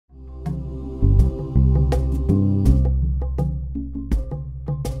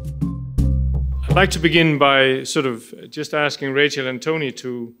I'd like to begin by sort of just asking Rachel and Tony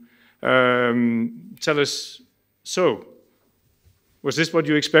to tell us, so, was this what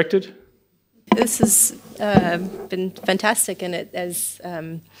you expected? This has been fantastic, and it,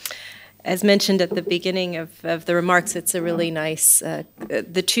 as mentioned at the beginning of the remarks, it's a really nice,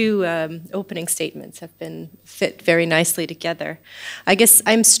 the two opening statements have been fit very nicely together. I guess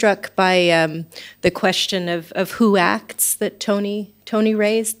I'm struck by the question of who acts that Tony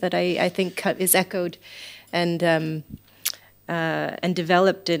raised, that I think is echoed and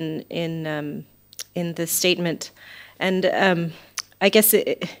developed in the statement. And I guess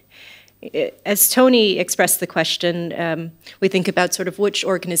as Tony expressed the question, we think about sort of which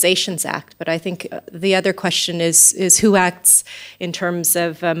organizations act, but I think the other question is who acts in terms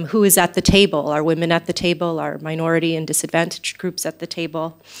of who is at the table. Are women at the table? Are minority and disadvantaged groups at the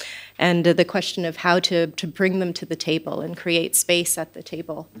table? And the question of how to bring them to the table and create space at the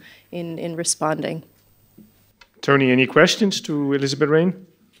table in responding. Tony, any questions to Elizabeth Rain?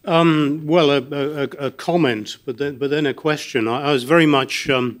 Well, a comment, but then a question. I was very much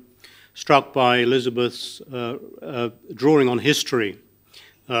struck by Elizabeth's drawing on history.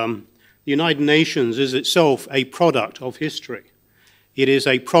 The United Nations is itself a product of history. It is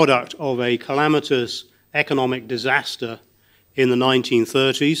a product of a calamitous economic disaster in the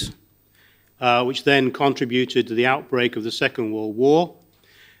 1930s, which then contributed to the outbreak of the Second World War,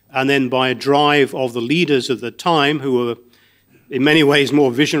 and then by a drive of the leaders of the time, who were in many ways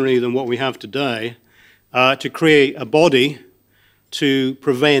more visionary than what we have today, to create a body to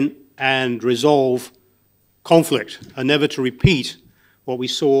prevent and resolve conflict, and never to repeat what we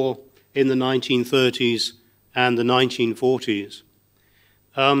saw in the 1930s and the 1940s.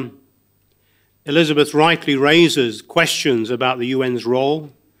 Elizabeth rightly raises questions about the UN's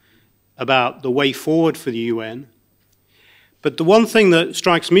role, about the way forward for the UN. But the one thing that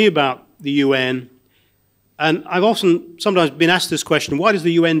strikes me about the UN, and I've sometimes been asked this question, why does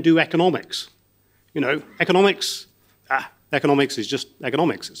the UN do economics? You know, economics is just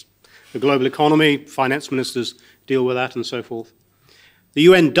economics. It's the global economy, finance ministers deal with that and so forth. The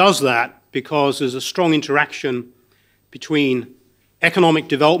UN does that because there's a strong interaction between economic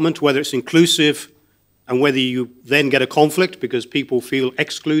development, whether it's inclusive, and whether you then get a conflict because people feel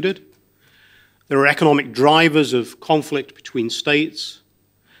excluded. There are economic drivers of conflict between states.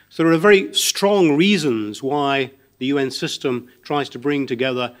 So there are very strong reasons why the UN system tries to bring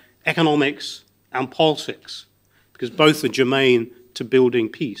together economics and politics, because both are germane to building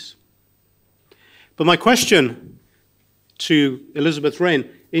peace. But my question to Elizabeth Rain,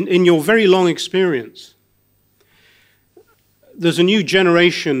 in your very long experience, there's a new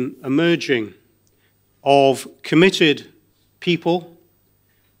generation emerging of committed people,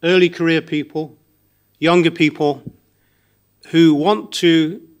 early career people, younger people, who want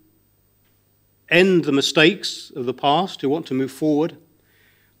to end the mistakes of the past, who want to move forward.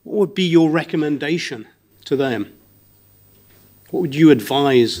 What would be your recommendation to them? What would you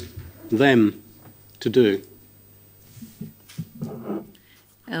advise them to do?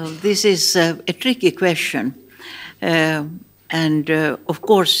 This is a tricky question. Of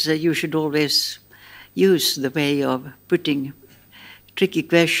course, you should always use the way of putting tricky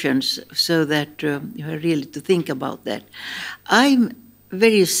questions so that you have really to think about that. I'm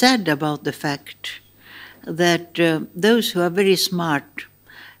very sad about the fact that those who are very smart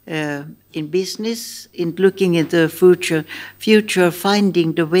in business, in looking into the future,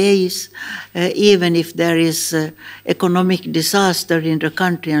 finding the ways, even if there is economic disaster in the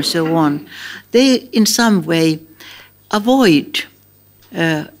country and so on, they in some way avoid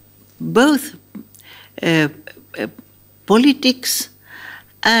both politics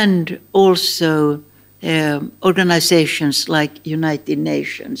and also organizations like United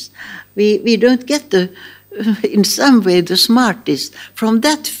Nations. We don't get in some way the smartest from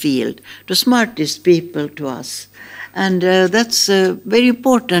that field, the smartest people to us. And that's very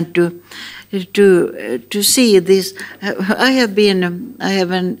important to see this. I have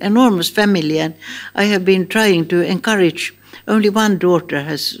an enormous family, and I have been trying to encourage. Only one daughter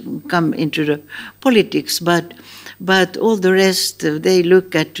has come into the politics, but all the rest, they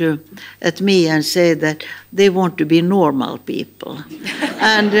look at me and say that they want to be normal people,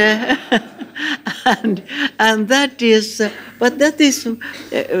 and that is, but that is,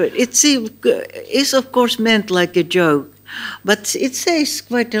 it's of course meant like a joke, but it says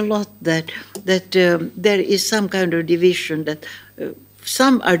quite a lot that there is some kind of division, that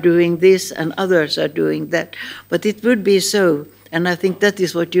some are doing this and others are doing that, but it would be so. And I think that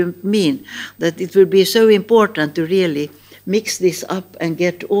is what you mean, that it will be so important to really mix this up and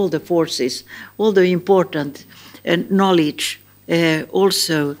get all the forces, all the important knowledge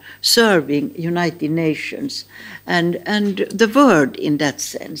also serving United Nations and the world in that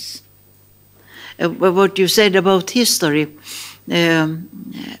sense. What you said about history,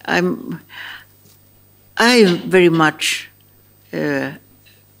 I'm very much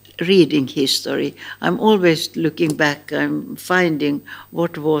reading history. I'm always looking back. I'm finding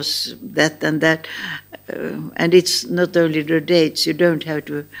what was that and that. And it's not only the dates. You don't have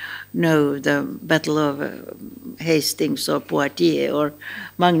to know the Battle of Hastings or Poitiers or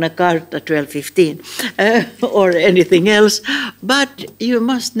Magna Carta 1215 or anything else. But you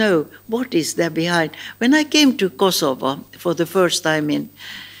must know what is there behind. When I came to Kosovo for the first time in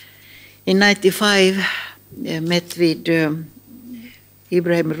 95, met with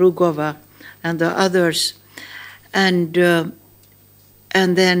Ibrahim Rugova and the others, and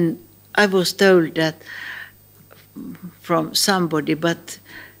then I was told that from somebody, but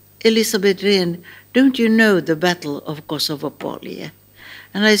Elisabeth Rehn, don't you know the Battle of Kosovo-Poly?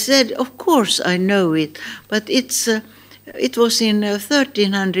 And I said, of course I know it, but it was in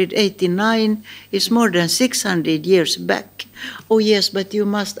 1389, it's more than 600 years back. Oh yes, but you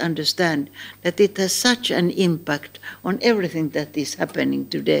must understand that it has such an impact on everything that is happening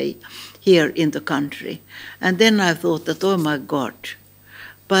today here in the country. And then I thought that, oh my God.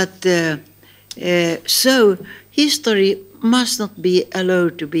 But so history must not be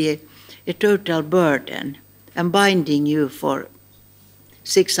allowed to be a total burden and binding you for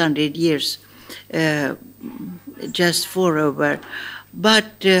 600 years just over.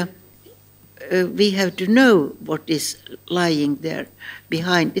 But we have to know what is lying there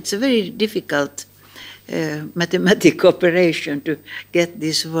behind. It's a very difficult mathematical operation to get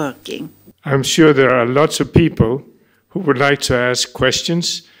this working. I'm sure there are lots of people who would like to ask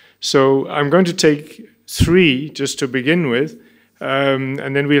questions. So I'm going to take 3 just to begin with,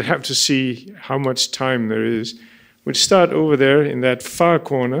 and then we'll have to see how much time there is. We'll start over there in that far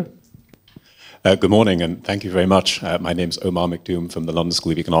corner. Good morning, and thank you very much. My name's Omar McDoom from the London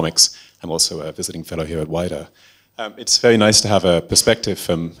School of Economics. I'm also a visiting fellow here at WIDER. It's very nice to have a perspective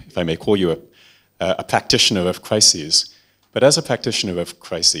from, if I may call you, a practitioner of crises. But as a practitioner of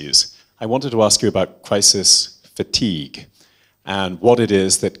crises, I wanted to ask you about crisis fatigue and what it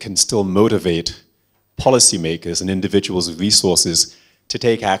is that can still motivate policymakers and individuals' resources to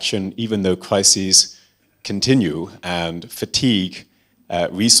take action even though crises continue and fatigue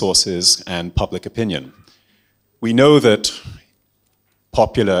resources and public opinion. We know that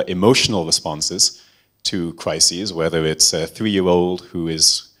popular emotional responses to crises, whether it's a 3-year-old who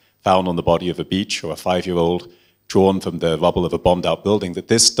is found on the body of a beach or a 5-year-old drawn from the rubble of a bombed-out building, that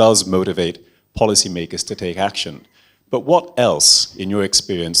this does motivate policymakers to take action. But what else, in your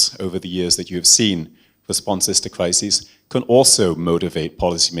experience over the years that you've seen responses to crises, can also motivate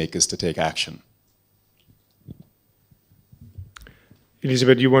policymakers to take action?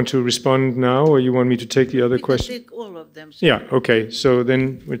 Elisabeth, you want to respond now, or you want me to take the other question? Take all of them. Yeah, okay. So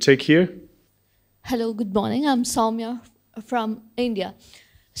then we'll take here. Hello, good morning. I'm Soumya from India.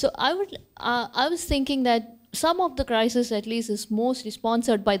 So I was thinking that some of the crisis, at least, is mostly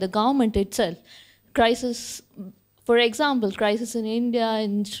sponsored by the government itself. Crisis, for example, crisis in India,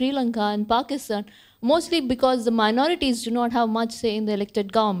 in Sri Lanka, and Pakistan, mostly because the minorities do not have much say in the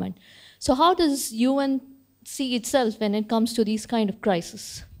elected government. So how does UN see itself when it comes to these kind of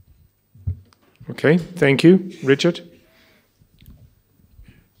crises? Okay, thank you. Richard?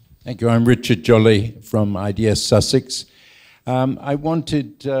 Thank you. I'm Richard Jolly from IDS Sussex. I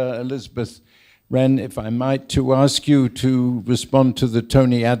wanted, Elisabeth Rehn, if I might, to ask you to respond to the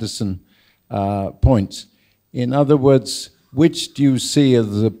Tony Addison points. In other words, which do you see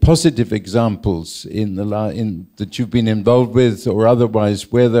as the positive examples that you've been involved with or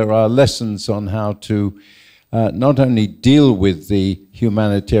otherwise where there are lessons on how to not only deal with the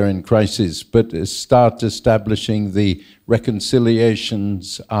humanitarian crisis, but start establishing the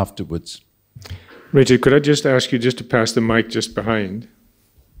reconciliations afterwards? Richard, could I just ask you just to pass the mic just behind?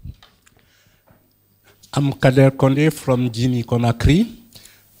 I'm Kader Konde from Guinea-Conakry.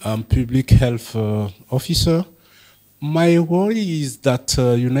 I'm public health officer. My worry is that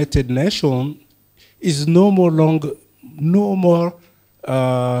United Nations is no longer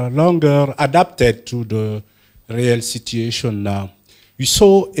adapted to the real situation now. We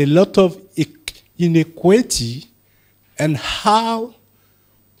saw a lot of inequality and how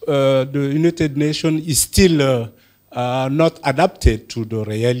the United Nations is still not adapted to the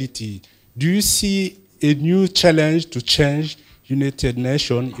reality. Do you see a new challenge to change United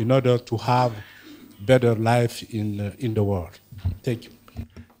Nations in order to have better life in the world? Thank you.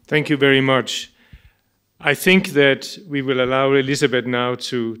 Thank you very much. I think that we will allow Elisabeth now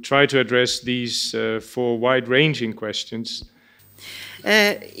to try to address these 4 wide-ranging questions.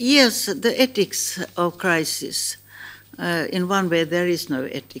 Yes, the ethics of crisis. In one way, there is no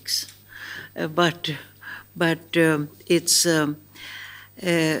ethics, but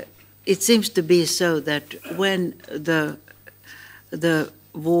it seems to be so that when the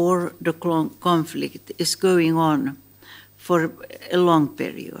war, the conflict is going on for a long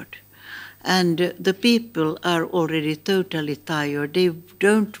period, and the people are already totally tired. They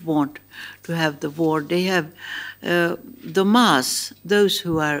don't want to have the war. They have the mass, those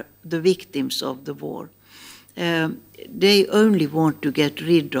who are the victims of the war. They only want to get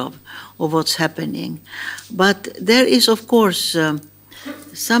rid of what's happening. But there is, of course,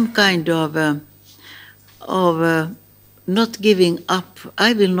 some kind of not giving up.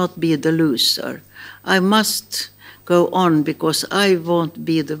 I will not be the loser. I must go on because I won't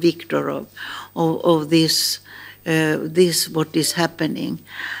be the victor of this what is happening.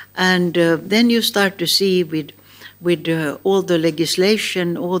 And then you start to see with all the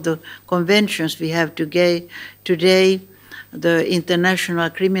legislation, all the conventions we have today, the international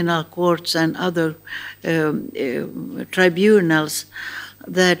criminal courts and other tribunals,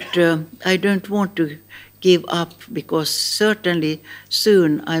 that I don't want to give up, because certainly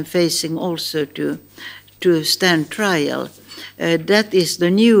soon I'm facing also to stand trial. That is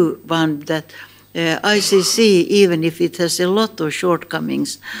the new one, that ICC, even if it has a lot of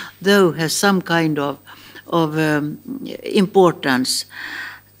shortcomings, though has some kind of importance.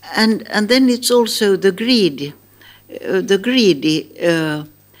 And then it's also the greedy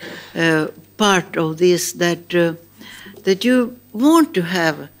part of this, that you want to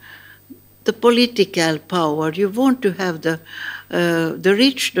have the political power, you want to have the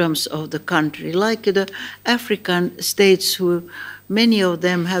richdoms of the country, like the African states, who many of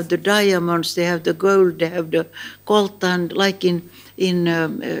them have the diamonds, they have the gold, they have the coltan, like in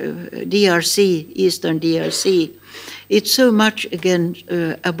DRC, Eastern DRC. It's so much again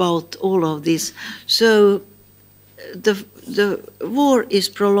about all of this. So the war is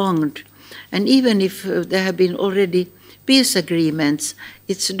prolonged, and even if there have been already peace agreements,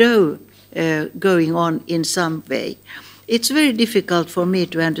 it's though going on in some way. It's very difficult for me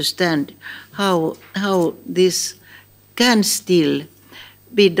to understand how this can still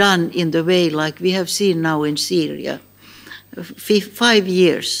be done in the way like we have seen now in Syria. 5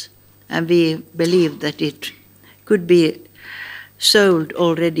 years, and we believe that it could be solved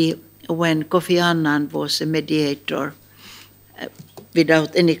already when Kofi Annan was a mediator,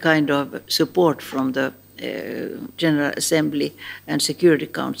 without any kind of support from the General Assembly and Security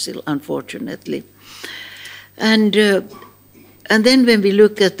Council, unfortunately. And then when we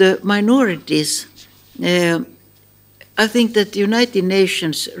look at the minorities, I think that the United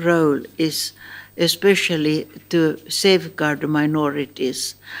Nations' role is especially to safeguard the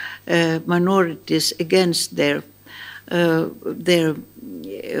minorities against their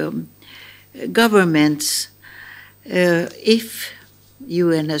governments. If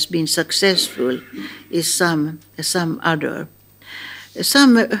UN has been successful, is some other.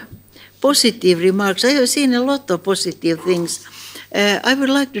 Some positive remarks. I have seen a lot of positive things. I would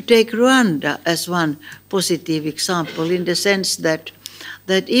like to take Rwanda as one positive example, in the sense that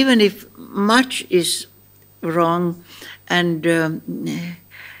even if much is wrong, and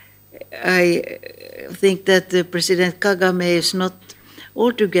I think that President Kagame is not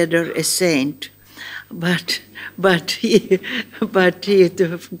altogether a saint, but he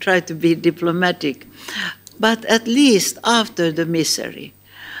tried to be diplomatic. But at least after the misery,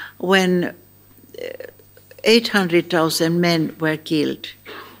 when 800,000 men were killed,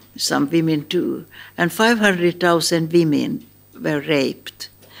 some women too, and 500,000 women were raped,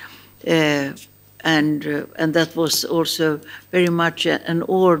 and that was also very much an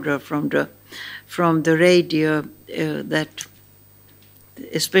order from the radio, that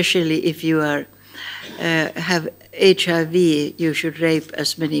especially if you have HIV, you should rape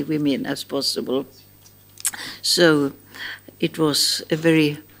as many women as possible. So it was a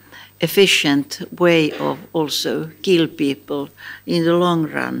very efficient way of also kill people in the long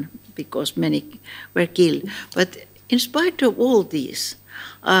run, because many were killed. But in spite of all this,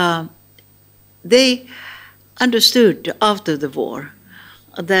 they understood after the war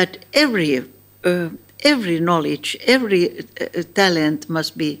that every knowledge, every talent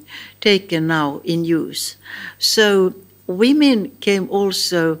must be taken now in use. So women came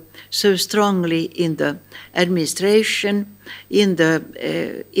also so strongly in the administration, in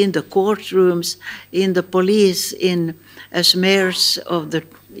the courtrooms, in the police, as mayors of the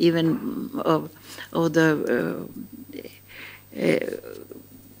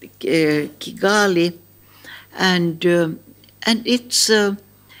Kigali, and it's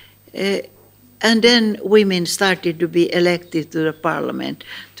And then women started to be elected to the parliament.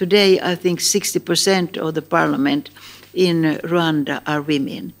 Today, I think 60% of the parliament in Rwanda are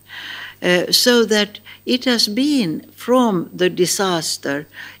women. So that it has been from the disaster,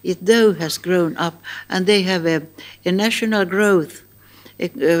 it though has grown up, and they have a national growth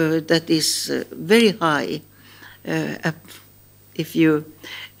that is very high. If you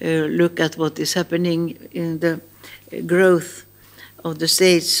look at what is happening in the growth of the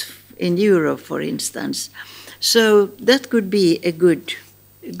states in Europe, for instance. So that could be a good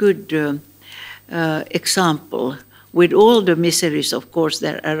example, with all the miseries, of course,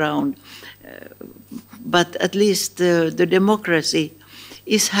 that are around. But at least the democracy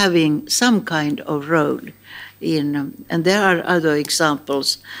is having some kind of role in, and there are other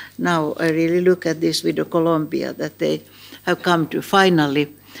examples. Now I really look at this with Colombia, that they have come to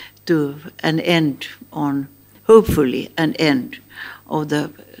finally to an end on, hopefully an end of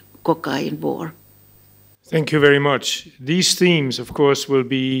the cocaine war. Thank you very much. These themes, of course, will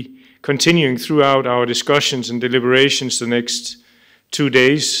be continuing throughout our discussions and deliberations the next 2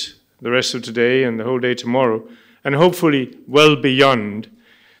 days, the rest of today and the whole day tomorrow, and hopefully well beyond.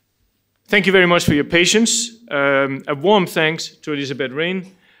 Thank you very much for your patience. A warm thanks to Elizabeth Rain.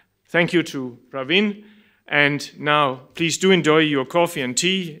 Thank you to Pravin. And now, please do enjoy your coffee and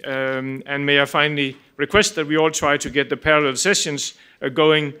tea. And may I finally request that we all try to get the parallel sessions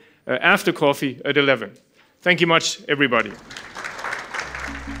going after coffee at 11. Thank you much, everybody.